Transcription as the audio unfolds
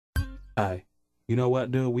Hey, you know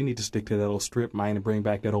what, dude? We need to stick to that old strip, man, and bring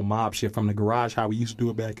back that old mob shit from the garage, how we used to do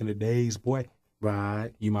it back in the days, boy.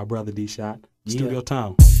 Right. You my brother, D-Shot. Yeah. Studio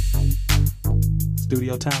time.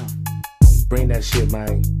 Studio time. Bring that shit,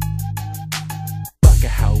 man. Fuck a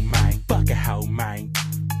hoe, man. Fuck a hoe, man.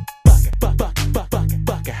 Fuck a hoe, man.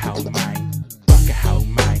 Fuck a hoe, man. Fuck a hoe,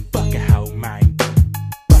 man.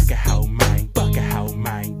 Fuck a hoe, man. Fuck a hoe, man. Fuck a hoe,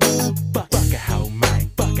 man. Fuck a hoe, man.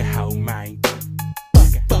 Fuck a hoe, man.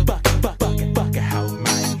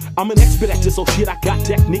 I'm an expert at this old shit, I got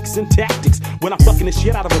techniques and tactics. When I'm fucking the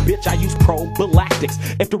shit out of a bitch, I use prophylactics.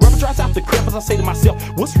 If the rubber dries out the crib, as I say to myself,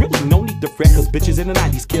 what's really no need to fret, cause bitches in the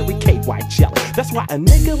 90s carry KY jelly. That's why a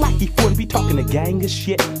nigga like E40 be talking a gang of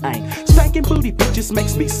shit, ain't. Stankin' booty bitches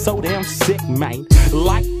makes me so damn sick, man.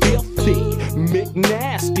 Like filthy,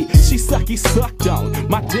 McNasty. She sucky sucked on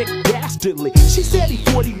my dick dastardly. She said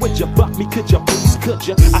E40, would you fuck me, could you please, could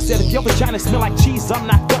you? I said if your vagina smell like cheese, I'm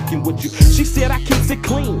not fucking with you. She said I keeps it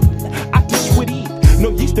clean, I dish with ease. No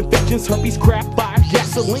yeast infections, herpes, crab, fire,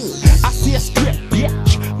 gasoline. I see a strip,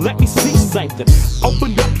 bitch, let me see something.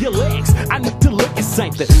 Open up your legs, I need to look at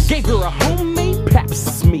something. Gave her a homemade pap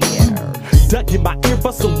smear. Dug in my ear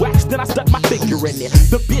for some wax, then I stuck my finger in it.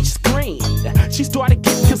 The bitch screamed, she started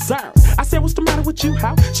getting concerned. I said, what's the matter with you,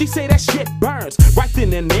 how? She said that shit burns. Right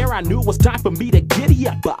then and there, I knew it was time for me to giddy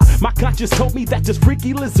up. My conscience told me that this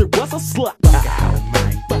freaky lizard was a slut. Fuck a hoe,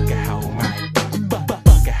 man, fuck a hoe, man.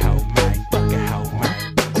 Fuck a hoe, man, fuck a hoe, man.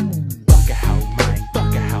 Fuck a hoe, man,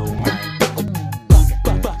 fuck a hoe, man.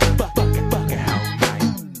 Fuck a hoe,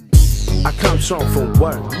 man. I come strong from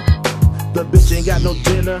work. The bitch ain't got no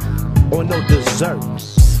dinner or no dessert.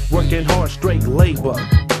 Working hard, straight labor.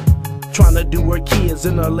 Trying to do her kids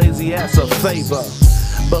and her lazy ass a favor.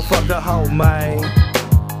 But fuck a hoe, man.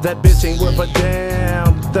 That bitch ain't worth a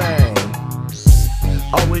damn thing.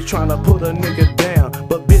 Always trying to put a nigga down.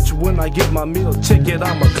 But bitch, when I get my meal ticket,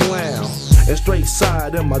 I'm a clown. And straight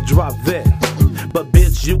side in my drop vet. But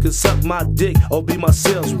bitch, you can suck my dick or be my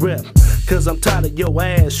sales rep. Cause I'm tired of your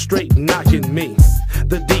ass straight knocking me.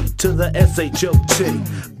 The D to the S-H-O-T.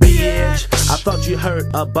 Bitch, I thought you heard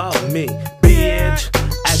about me. Bitch,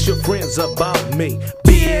 ask your friends about me.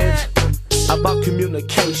 Bitch, about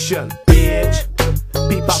communication. Bitch,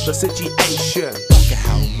 peep out the situation. Fuck a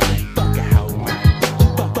hoe, man, fuck a hoe, man.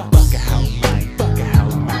 Fuck a hoe, man, fuck a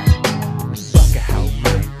hoe, man. Fuck a hoe,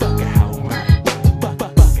 man, fuck a hoe, man. Fuck a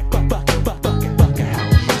hoe, man. Fuck a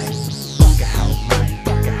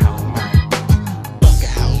hoe, man. Fuck a hoe, man. Fuck a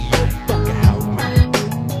hoe, man. Fuck a hoe, man. Fuck a hoe, man.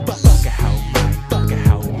 Fuck a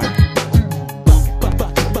hoe, man.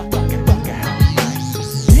 Fuck a hoe, man.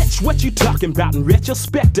 Bitch, what you talking about in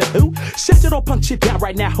retrospect to who? Shut it up, punch it down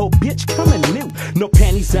right now, ho bitch, coming new. No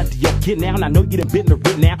panties under your kid now, and I know you done been the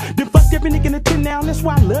rip now. Then fucked every nigga in the 10 now, and that's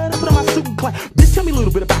why I love to put on my suit and clown. Bitch, tell me a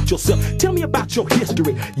little bit about yourself, tell me about your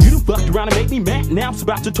history. You done fucked around and made me mad, now I'm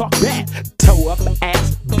about to talk bad. Toe up,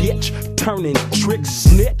 ass, bitch, turning trick,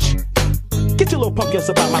 snitch. Get your little punk ass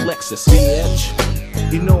about my Lexus. Bitch,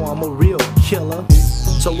 you know I'm a real killer.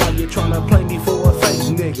 So why you tryna play me for a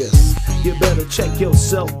fake nigga? You better check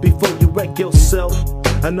yourself before you wreck yourself.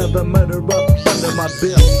 Another murder up under my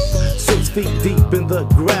belt. 6 feet deep in the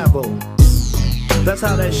gravel. That's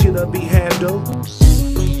how that shit'll be handled.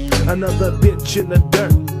 Another bitch in the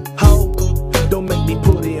dirt. Ho, don't make me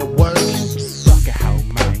put in work. Fuck a hoe,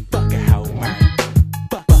 man, fuck a hoe, man.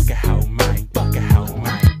 Fuck a hoe, man, fuck a hoe,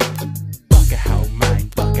 man. Fuck a hoe, man,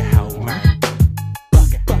 fuck a hoe, man.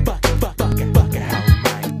 Fuck a hoe, man. Fuck a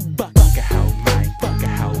hoe, man. Fuck a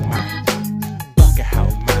hoe, man. Fuck a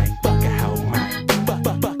hoe, man. Fuck a hoe, man. Fuck a hoe, man.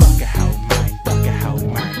 Fuck a hoe, man. Fuck a hoe,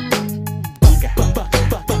 man.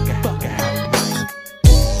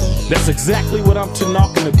 That's exactly what I'm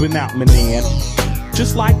talking about, man.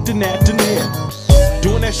 Just like Danette.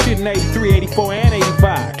 Doing that shit in 83, 84, and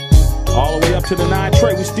 85. All the way up to the 9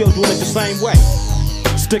 tray, we still doing it the same way.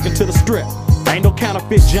 Sticking to the strip. Ain't no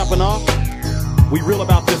counterfeit jumping off. We real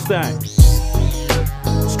about this thing.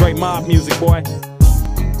 Straight mob music, boy.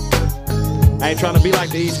 I ain't trying to be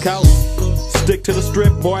like the East Coast. Stick to the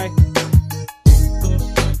strip, boy.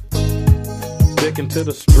 Sticking to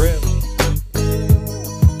the strip.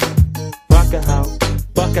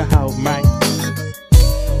 Fuck a hoe, man.